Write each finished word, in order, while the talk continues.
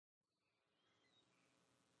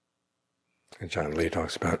John Lee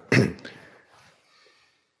talks about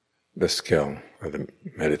the skill, or the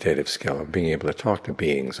meditative skill, of being able to talk to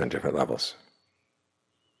beings on different levels.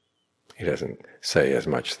 He doesn't say as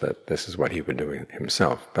much that this is what he would do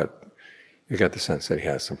himself, but you get the sense that he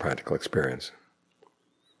has some practical experience.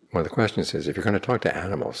 One of the questions is, if you're going to talk to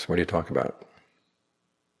animals, what do you talk about?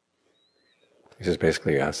 He says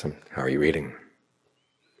basically you ask them, how are you eating?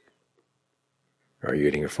 Are you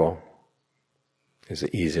eating your full? Is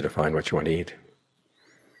it easy to find what you want to eat?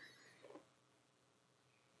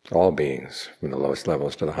 All beings, from the lowest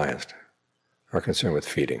levels to the highest, are concerned with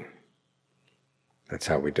feeding. That's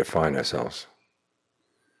how we define ourselves.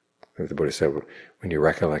 The Buddha said, when you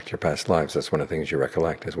recollect your past lives, that's one of the things you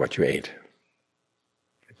recollect, is what you ate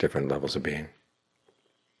at different levels of being.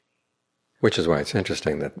 Which is why it's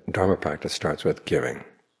interesting that Dharma practice starts with giving,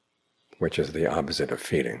 which is the opposite of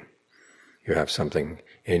feeding. You have something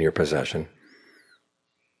in your possession,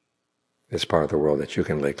 this part of the world that you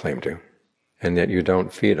can lay claim to, and yet you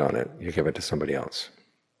don't feed on it, you give it to somebody else.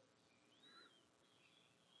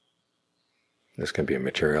 This can be a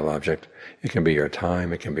material object, it can be your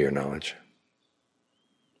time, it can be your knowledge.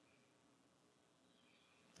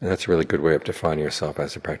 And that's a really good way of defining yourself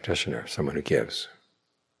as a practitioner, someone who gives.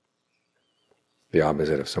 The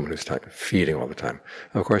opposite of someone who's feeding all the time.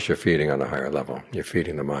 Of course you're feeding on a higher level. You're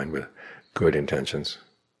feeding the mind with good intentions,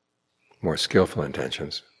 more skillful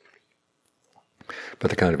intentions. But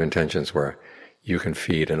the kind of intentions where you can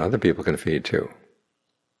feed and other people can feed too.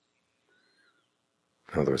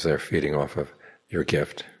 In other words, they're feeding off of your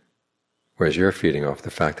gift, whereas you're feeding off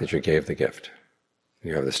the fact that you gave the gift.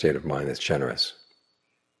 You have the state of mind that's generous.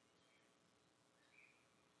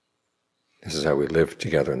 This is how we live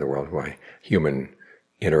together in the world, why human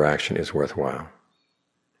interaction is worthwhile.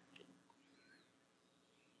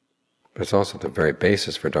 But it's also the very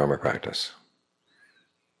basis for Dharma practice.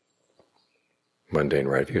 Mundane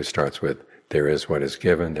right view starts with, there is what is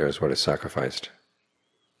given, there is what is sacrificed.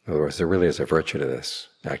 In other words, there really is a virtue to this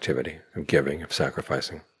activity of giving, of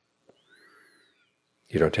sacrificing.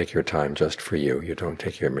 You don't take your time just for you. You don't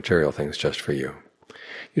take your material things just for you.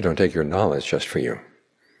 You don't take your knowledge just for you.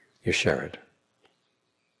 You share it.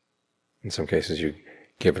 In some cases you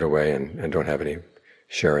give it away and don't have any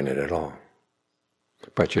share in it at all.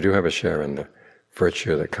 But you do have a share in the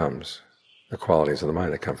virtue that comes, the qualities of the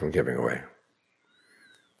mind that come from giving away.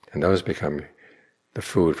 And those become the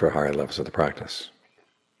food for higher levels of the practice.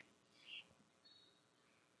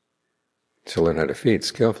 So learn how to feed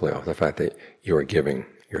skillfully off the fact that you are giving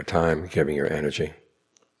your time, giving your energy,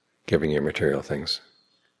 giving your material things.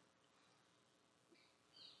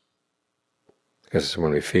 Because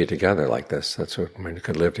when we feed together like this, that's when we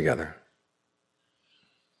could live together.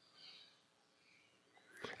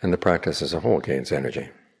 And the practice as a whole gains energy.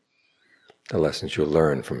 The lessons you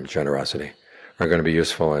learn from generosity are going to be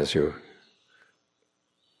useful as you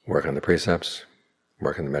work on the precepts,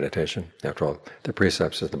 work on the meditation. After all, the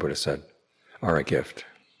precepts, as the Buddha said, are a gift.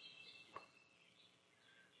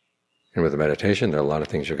 And with the meditation, there are a lot of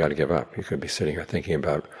things you've got to give up. You could be sitting here thinking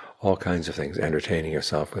about all kinds of things, entertaining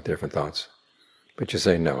yourself with different thoughts. But you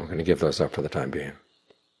say, no, I'm going to give those up for the time being. I'm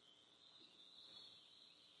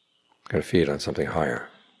going to feed on something higher.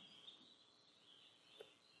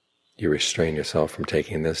 You restrain yourself from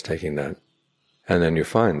taking this, taking that. And then you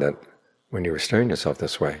find that when you restrain yourself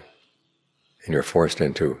this way, and you're forced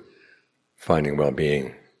into finding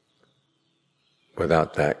well-being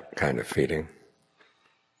without that kind of feeding,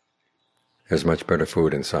 there's much better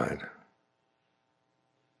food inside.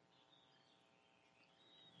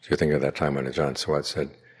 So you think of that time when Ajahn Suwat said,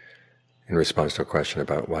 in response to a question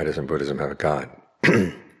about why doesn't Buddhism have a God,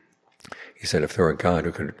 he said, if there were a God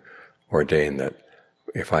who could ordain that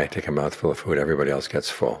if I take a mouthful of food, everybody else gets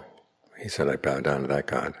full, he said, I bow down to that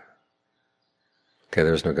God. Okay,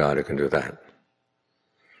 there's no God who can do that.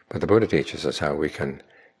 But the Buddha teaches us how we can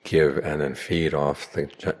give and then feed off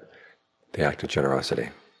the act of generosity.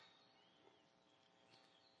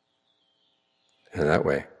 And that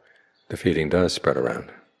way, the feeding does spread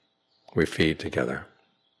around. We feed together.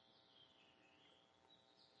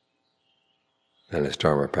 And as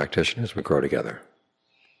Dharma practitioners, we grow together.